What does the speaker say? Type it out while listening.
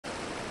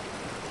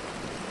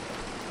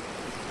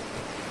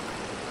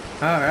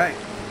Alright.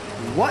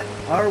 What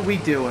are we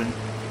doing?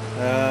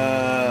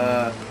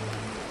 I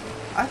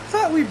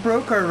thought we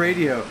broke our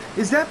radio.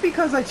 Is that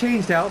because I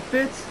changed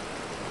outfits?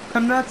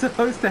 I'm not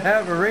supposed to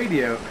have a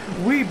radio.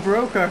 We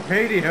broke our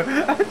radio.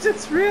 I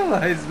just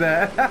realized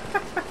that.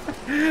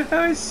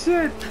 Oh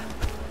shit.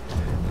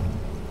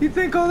 You'd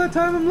think all the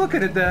time I'm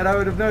looking at that I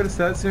would have noticed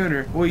that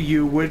sooner. Well,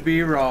 you would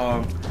be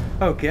wrong.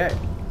 Okay.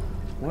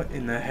 What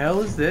in the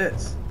hell is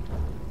this?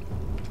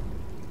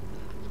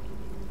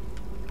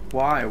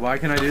 Why? Why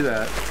can I do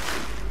that?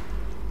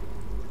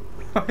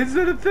 Why is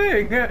it a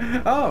thing?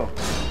 Oh.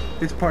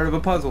 It's part of a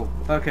puzzle.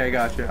 Okay,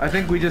 gotcha. I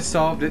think we just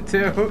solved it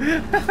too. Oh,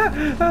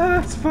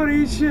 that's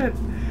funny as shit.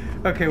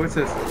 Okay, what's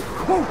this?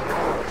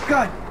 Oh,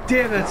 god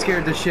damn, that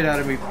scared the shit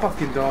out of me.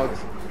 Fucking dogs.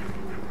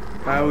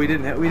 Oh, we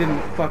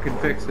didn't fucking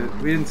fix it.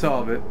 We didn't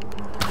solve it,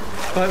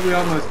 but we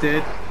almost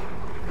did,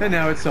 and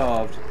now it's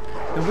solved.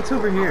 And what's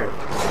over here?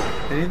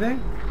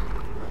 Anything?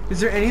 Is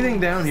there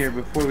anything down here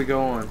before we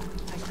go on?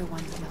 Like the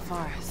ones in the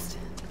forest.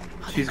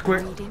 She's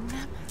quick.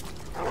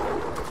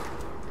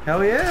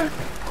 Hell yeah.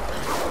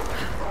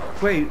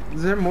 Wait,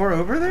 is there more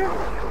over there?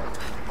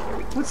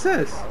 What's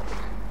this?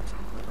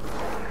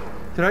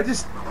 Did I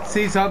just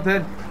see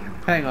something?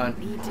 Hang on.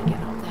 Need to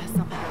get up there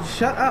somehow.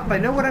 Shut up, I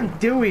know what I'm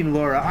doing,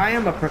 Laura. I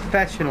am a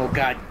professional,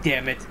 god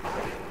damn it.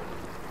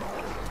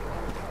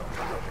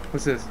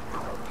 What's this?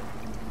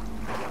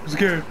 I'm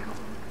scared.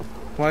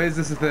 Why is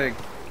this a thing?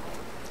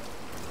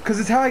 Because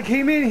it's how I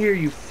came in here,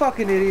 you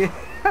fucking idiot.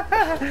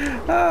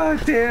 Oh,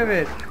 damn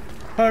it.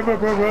 Alright,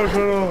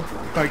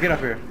 get up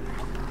here.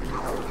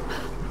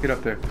 Get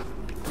up there.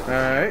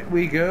 Alright,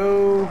 we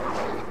go...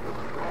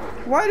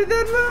 Why did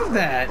that move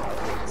that?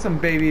 Some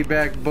baby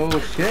back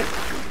bullshit.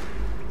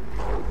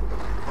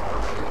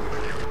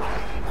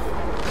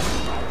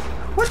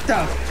 What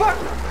the fuck?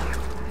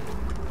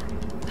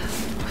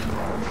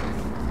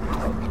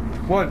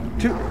 1,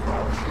 2...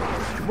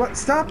 What?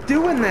 Stop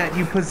doing that,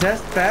 you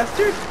possessed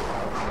bastard!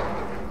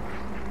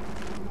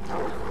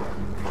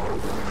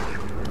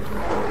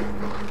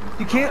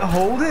 You can't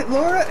hold it,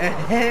 Laura?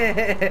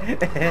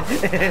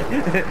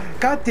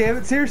 God damn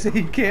it, seriously,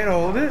 you can't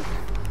hold it?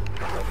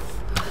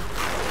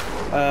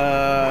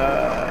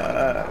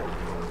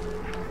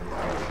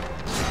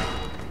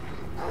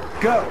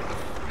 Go!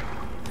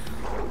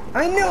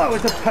 I knew I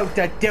was supposed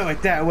to do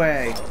it that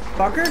way,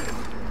 fucker!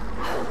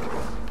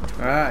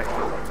 Alright.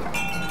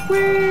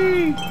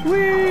 Whee!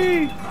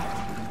 Whee!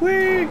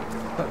 Whee!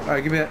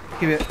 Alright, give me that.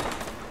 Give me it.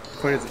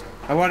 What is it?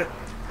 I want it.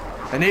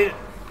 I need it.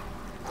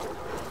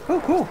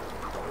 Oh, cool.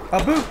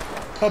 A boot!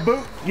 A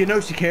boot! You know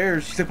she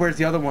cares. She's like, where's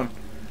the other one?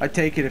 I'd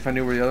take it if I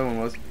knew where the other one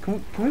was.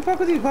 Can we fuck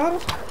with these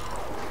bottles?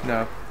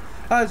 No.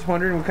 I was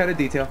wondering what kind of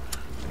detail.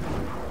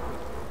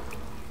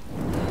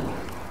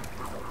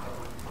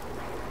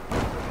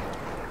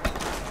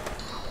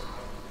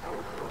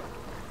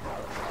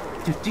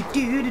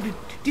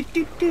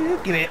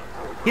 Give it.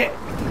 Yeah.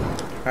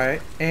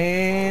 Alright,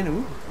 and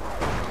ooh.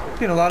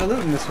 Getting a lot of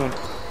loot in this one.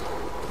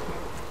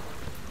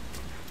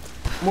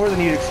 More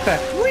than you'd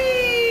expect.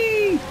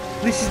 Whee!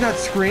 At least she's not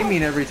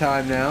screaming every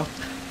time now.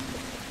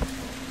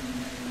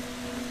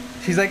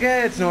 She's like,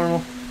 eh, it's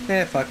normal.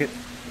 Eh, fuck it.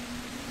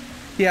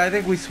 Yeah, I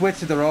think we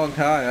switched at the wrong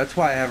time. That's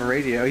why I have a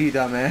radio, you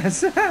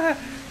dumbass. How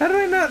did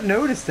I not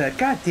notice that?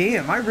 God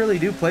damn, I really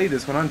do play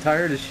this when I'm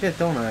tired as shit,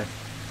 don't I?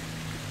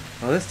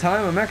 Well, this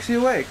time I'm actually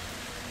awake.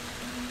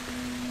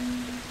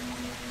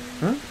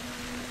 Huh?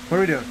 What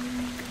are we doing?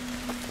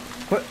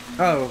 What?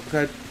 Oh,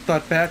 I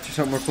thought bats or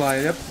something were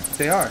flying. Yep,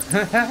 they are.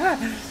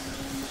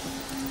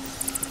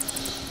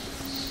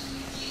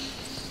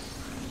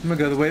 I'm gonna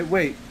go the way.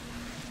 Wait.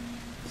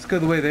 Let's go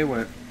the way they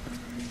went.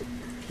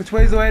 Which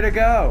way's the way to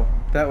go?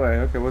 That way.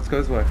 Okay, let's go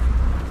this way.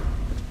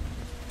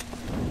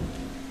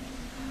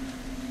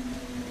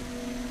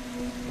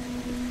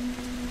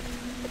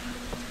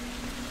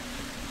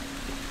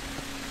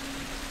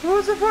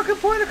 What's the fucking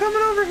point of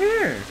coming over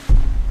here?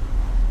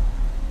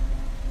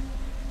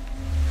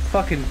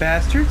 Fucking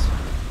bastards.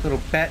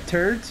 Little bat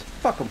turds.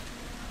 Fuck them.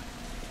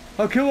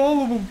 I'll kill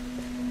all of them.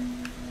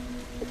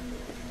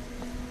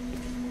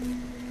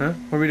 Huh?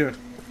 What are we doing?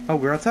 Oh,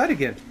 we're outside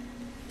again.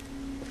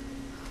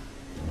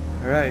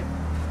 Alright.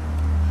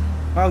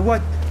 Oh,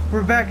 what?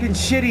 We're back in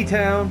shitty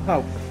town.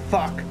 Oh,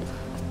 fuck.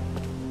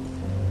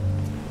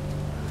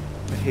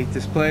 I hate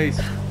this place.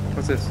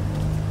 What's this?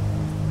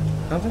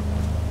 Nothing?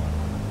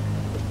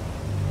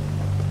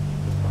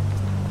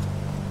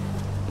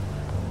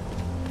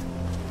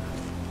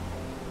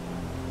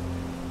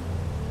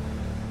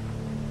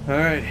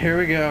 Alright, here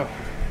we go.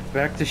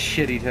 Back to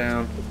shitty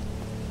town.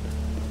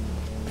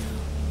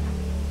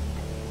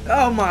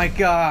 Oh my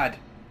god!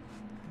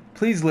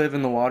 Please live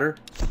in the water.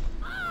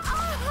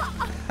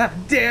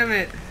 Damn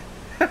it!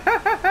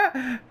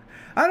 I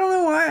don't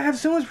know why I have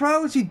so much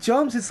problem when she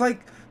jumps. It's like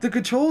the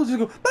controls just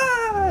go,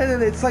 ah!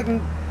 And it's like,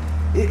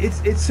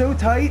 it's so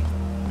tight.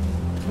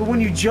 But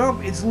when you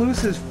jump, it's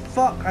loose as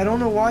fuck. I don't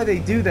know why they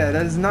do that.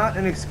 That is not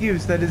an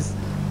excuse. That is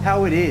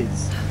how it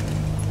is.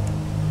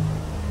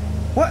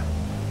 What?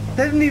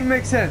 That didn't even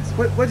make sense.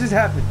 What just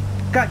happened?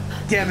 God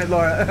damn it,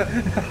 Laura.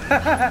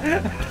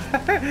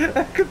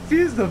 That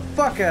confused the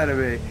fuck out of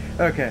me.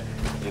 Okay.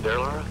 You there,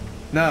 Lara?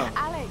 No.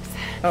 Alex.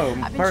 Oh,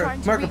 I've been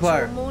trying to reach you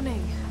all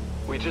morning.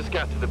 We just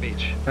got to the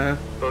beach. Huh?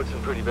 Boat's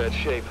in pretty bad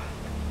shape.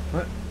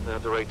 What?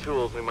 Without the right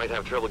tools, we might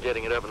have trouble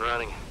getting it up and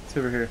running. It's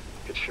over here.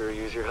 Could sure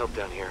use your help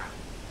down here.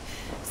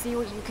 See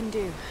what you can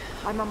do.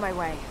 I'm on my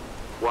way.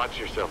 Watch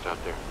yourself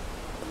out there.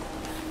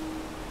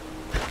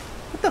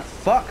 What the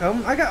fuck?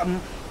 I got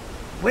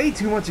way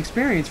too much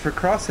experience for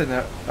crossing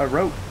a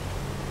rope.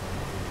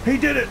 He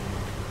did it!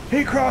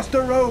 He crossed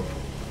the rope!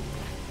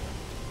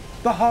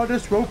 The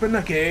hardest rope in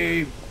the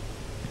game.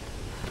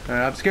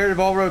 Alright, I'm scared of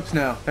all ropes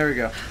now. There we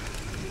go.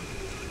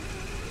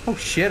 Oh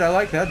shit, I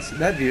like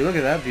that view. Look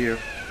at that view.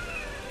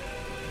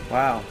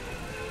 Wow.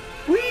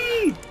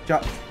 Whee!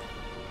 Drop.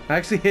 I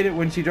actually hit it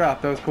when she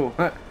dropped. That was cool.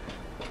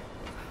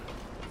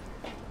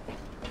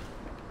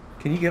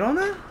 Can you get on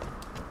that?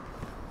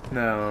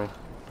 No.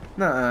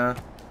 Nuh-uh.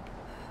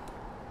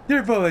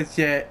 You're full of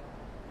shit.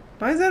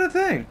 Why is that a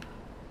thing?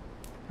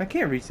 I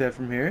can't reach that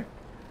from here.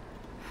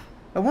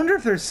 I wonder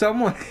if there's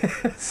someone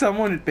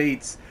at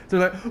Bates. They're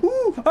like,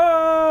 ooh,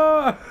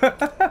 ah!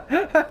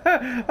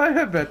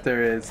 I bet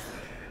there is.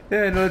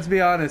 Yeah, no, let's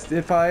be honest.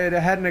 If I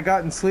hadn't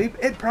gotten sleep,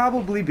 it'd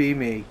probably be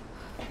me.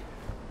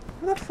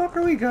 Where the fuck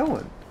are we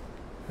going?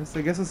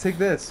 I guess let's take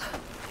this.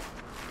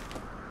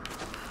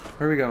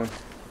 Where are we going?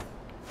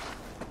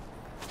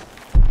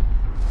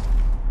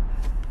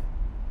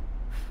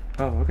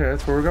 Oh, okay,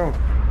 that's where we're going.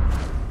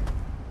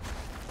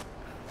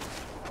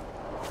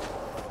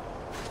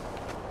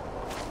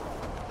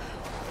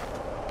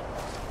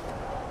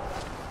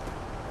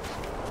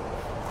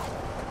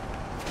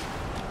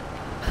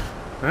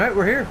 Alright,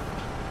 we're here.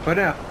 What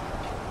now?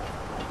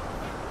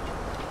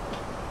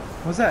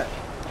 What's that?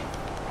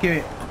 Give me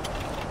it.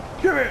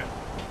 Give me it!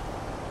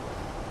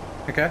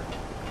 Okay.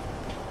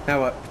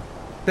 Now what?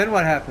 Then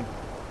what happened?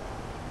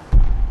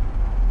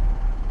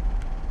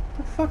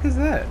 What the fuck is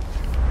that?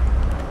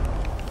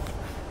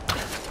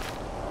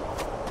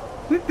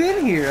 We've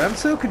been here. I'm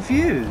so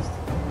confused.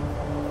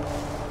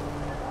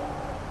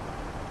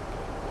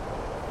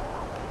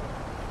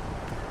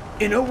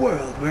 In a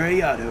world where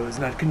Ayato is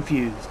not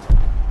confused.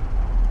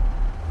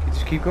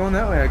 Just keep going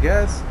that way, I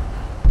guess.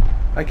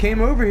 I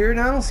came over here and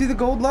I don't see the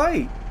gold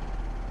light.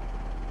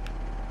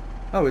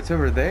 Oh, it's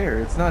over there.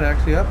 It's not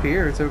actually up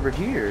here. It's over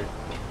here.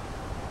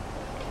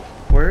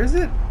 Where is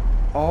it?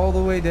 All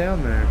the way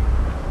down there.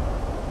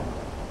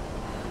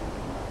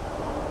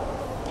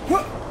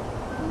 What?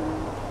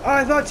 Oh,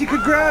 I thought you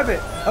could grab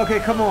it. Okay,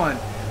 come on.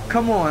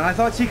 Come on. I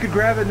thought she could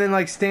grab it and then,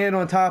 like, stand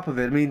on top of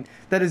it. I mean,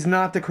 that is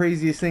not the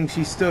craziest thing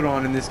she stood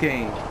on in this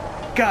game.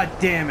 God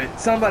damn it.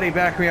 Somebody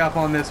back me up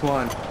on this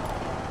one.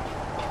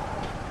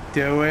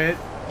 Do it.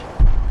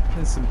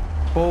 That's some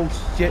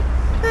bullshit.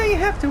 Now you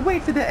have to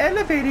wait for the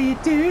elevator, you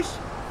douche.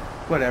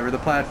 Whatever, the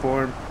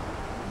platform.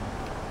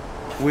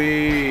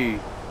 Wee.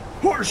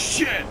 Horse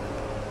shit.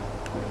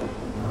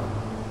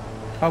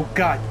 Oh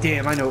god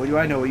damn, I know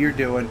what you're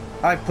doing.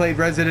 I've played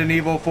Resident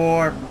Evil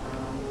 4.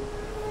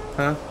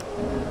 Huh?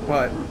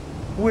 What?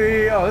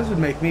 Wee. Oh, this would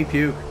make me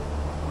puke.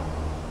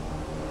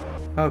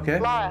 Okay.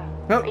 Lara,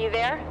 oh. Are you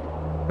there?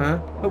 Huh?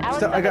 Oh,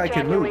 stop. I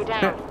can move.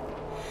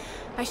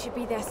 I should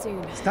be there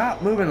soon.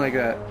 Stop moving like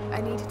that.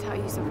 I need to tell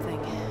you something.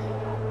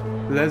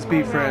 Let's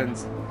be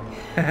friends.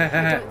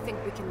 I don't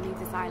think we can leave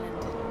this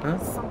island. Huh?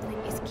 Something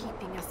is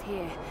keeping us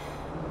here.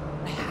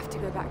 I have to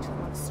go back to the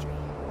monastery.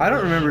 I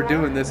don't remember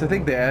doing this. I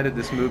think they added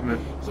this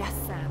movement. Yes,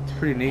 Sam. It's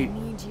pretty neat. I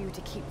need you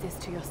to keep this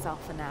to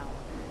yourself for now.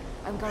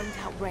 I'm going to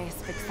help Reyes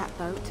fix that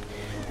boat,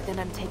 but then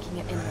I'm taking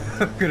it inland.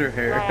 Look at her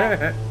hair.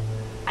 Lara,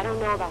 I don't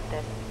know about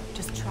this.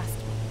 Just trust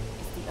me.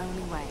 It's the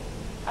only way.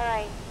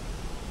 Alright.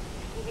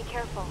 You be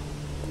careful.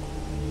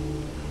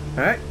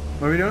 Alright,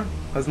 what are we doing?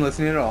 I wasn't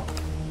listening at all.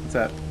 What's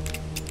that?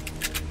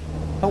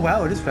 Oh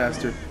wow, it is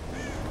faster.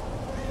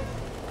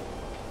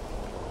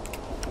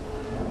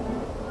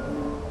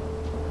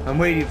 I'm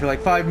waiting for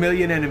like 5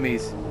 million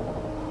enemies.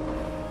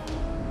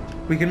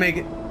 We can make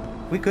it.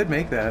 We could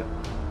make that.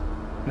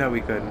 No,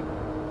 we couldn't.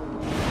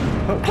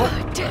 Oh,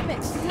 what? Damn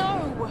it,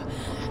 no!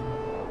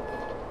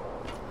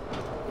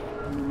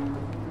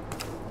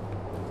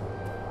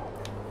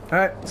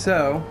 Alright,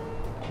 so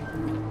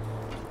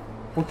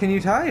what can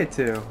you tie it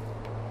to?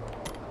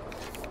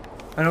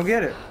 I don't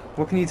get it.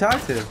 What can you tie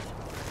it to?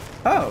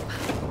 Oh.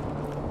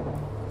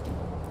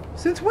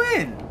 Since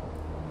when?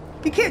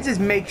 You can't just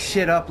make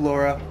shit up,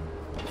 Laura.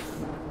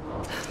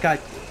 God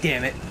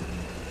damn it.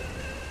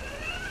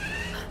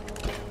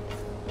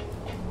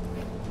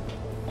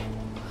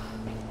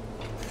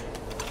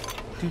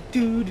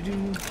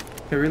 Can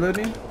I reload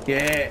me?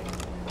 Yeah.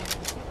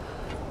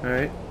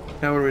 Alright.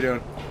 Now what are we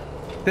doing?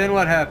 Then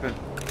what happened?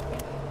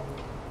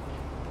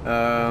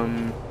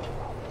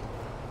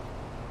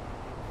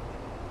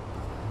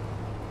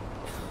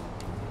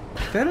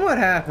 Then what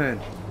happened?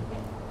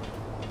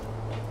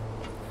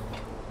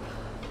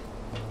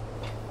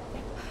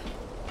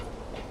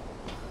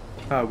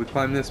 Oh, we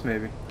climb this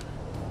maybe.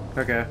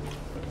 Okay.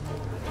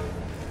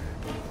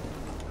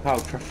 Oh,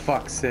 for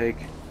fuck's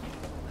sake.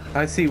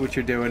 I see what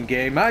you're doing,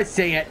 game. I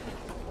see it.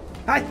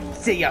 I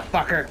see ya,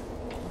 fucker.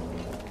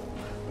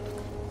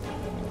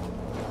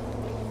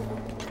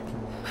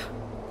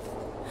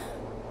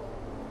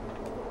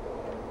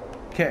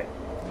 Okay.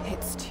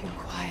 It's too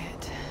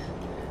quiet.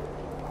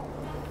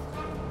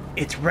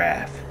 It's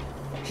Raph.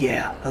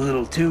 Yeah, a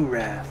little too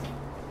Raph.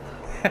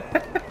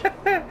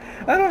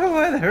 I don't know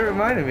why that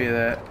reminded me of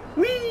that.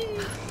 Whee!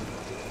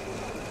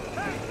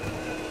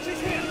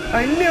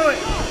 I knew it!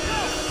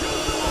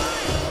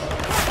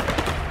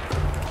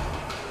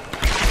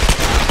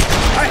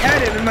 I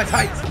had him in my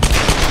tights!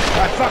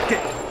 I fucked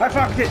it! I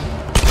fucked it!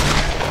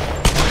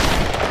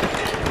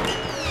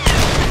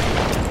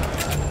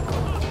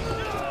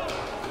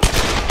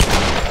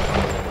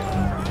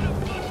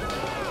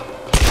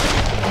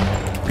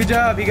 Good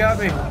job, you got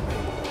me.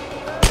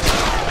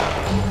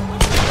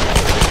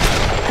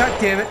 God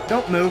damn it,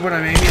 don't move when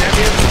I'm aiming at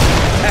you.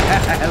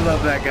 I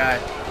love that guy.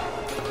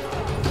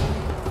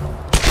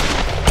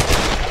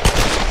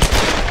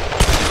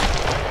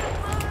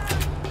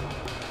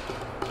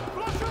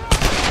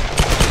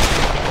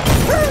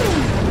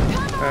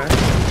 Alright.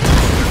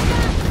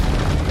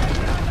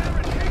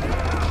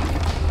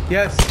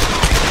 Yes.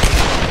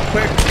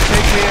 Quick,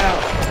 take me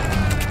out.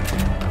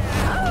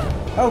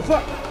 Oh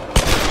fuck.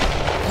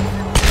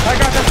 I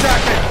got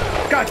distracted.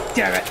 God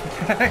damn it.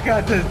 I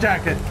got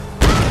distracted.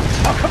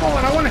 Oh, come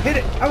on. I want to hit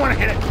it. I want to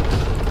hit it.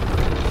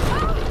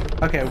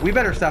 Okay, we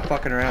better stop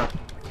fucking around.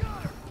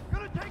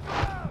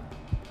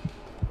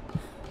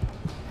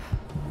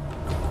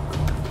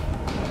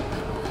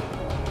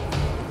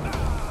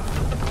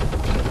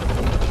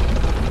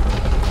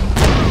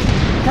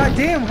 God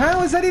damn,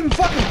 how is that even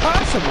fucking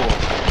possible?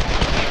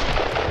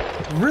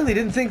 Really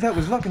didn't think that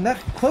was fucking that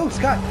close.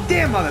 God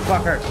damn,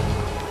 motherfucker.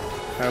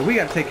 Alright, we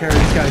gotta take care of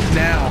these guys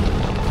now.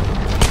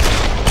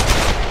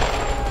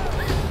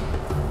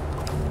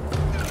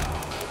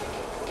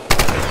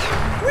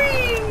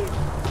 Whee!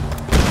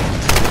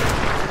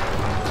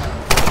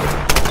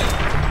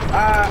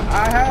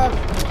 I have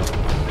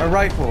a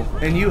rifle,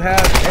 and you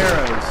have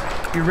arrows.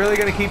 You're really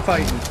gonna keep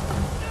fighting.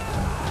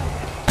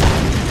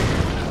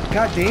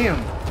 God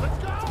damn.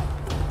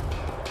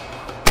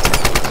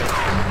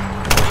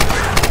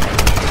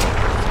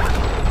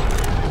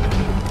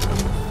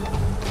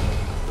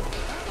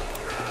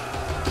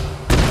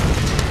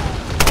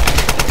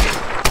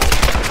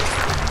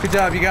 Good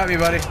job, you got me,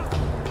 buddy.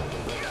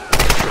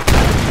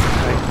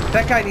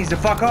 That guy needs to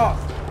fuck off.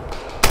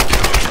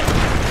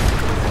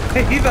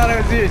 He thought I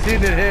was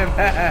shooting at him.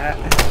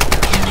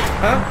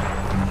 Huh?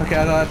 Okay,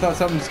 I thought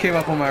something just came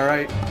up on my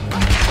right.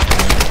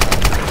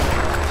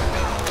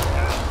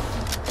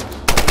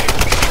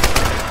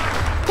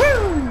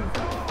 Woo!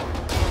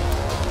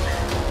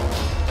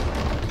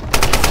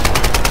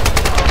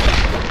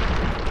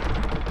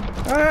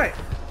 Alright,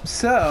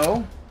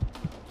 so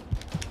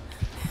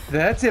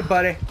that's it,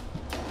 buddy.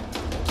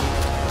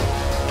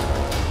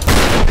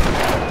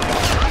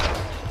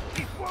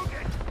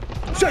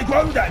 Stay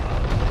grounded!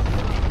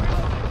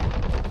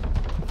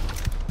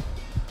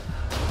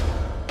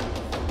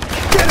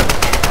 Get him!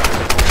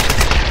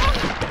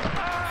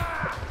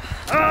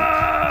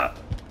 Ah!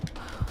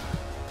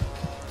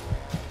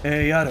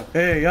 Hey, Otto!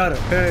 Hey, Otto!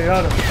 Hey,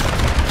 Otto!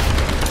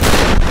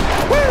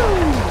 Woo!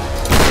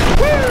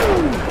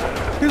 Woo!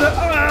 He's like,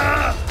 ah!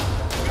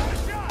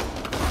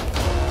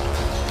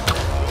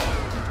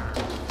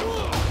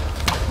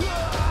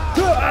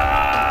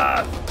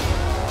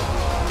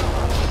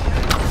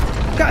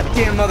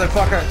 Goddamn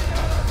motherfucker!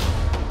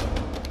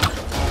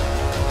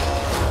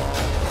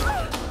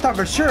 Thought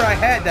for sure I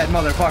had that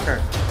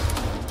motherfucker.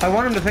 I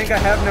want him to think I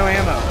have no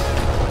ammo.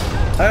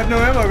 I have no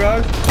ammo,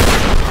 guys.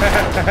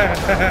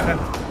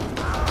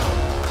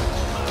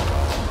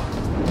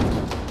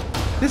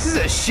 This is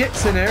a shit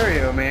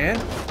scenario, man.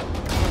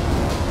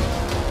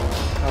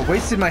 I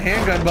wasted my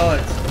handgun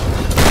bullets.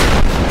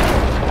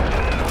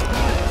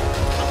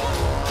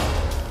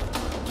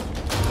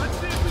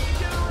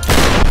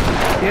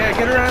 Yeah,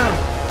 get around.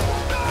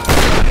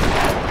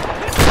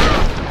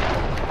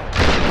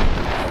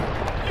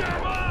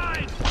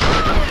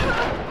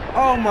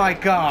 Oh my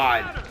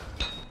god.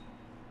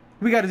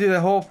 We gotta do that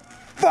whole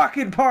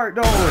fucking part,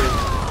 don't we?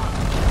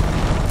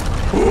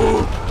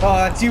 Oh,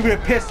 that's you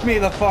that pissed me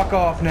the fuck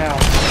off now.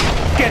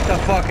 Get the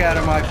fuck out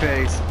of my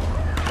face.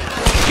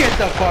 Get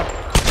the fuck.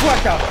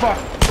 What the fuck?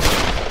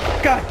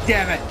 God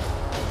damn it.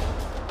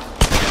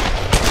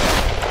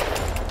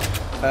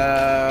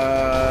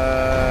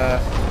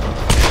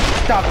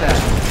 Stop that.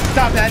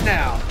 Stop that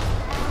now.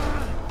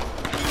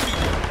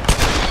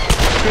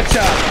 Good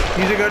shot.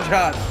 He's a good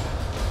shot.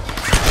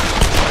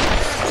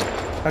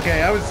 Okay,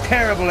 that was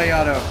terrible,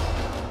 Otto.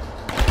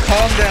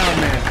 Calm down,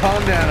 man.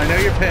 Calm down. I know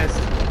you're pissed.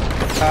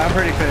 I'm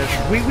pretty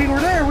pissed. We were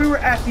there. We were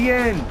at the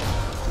end.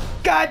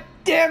 God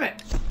damn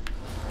it.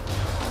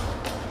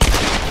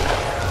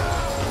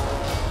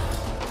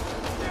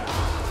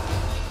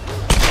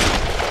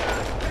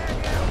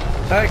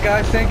 Alright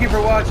guys, thank you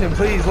for watching.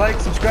 Please like,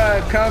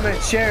 subscribe,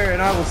 comment, share,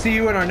 and I will see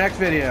you in our next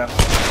video.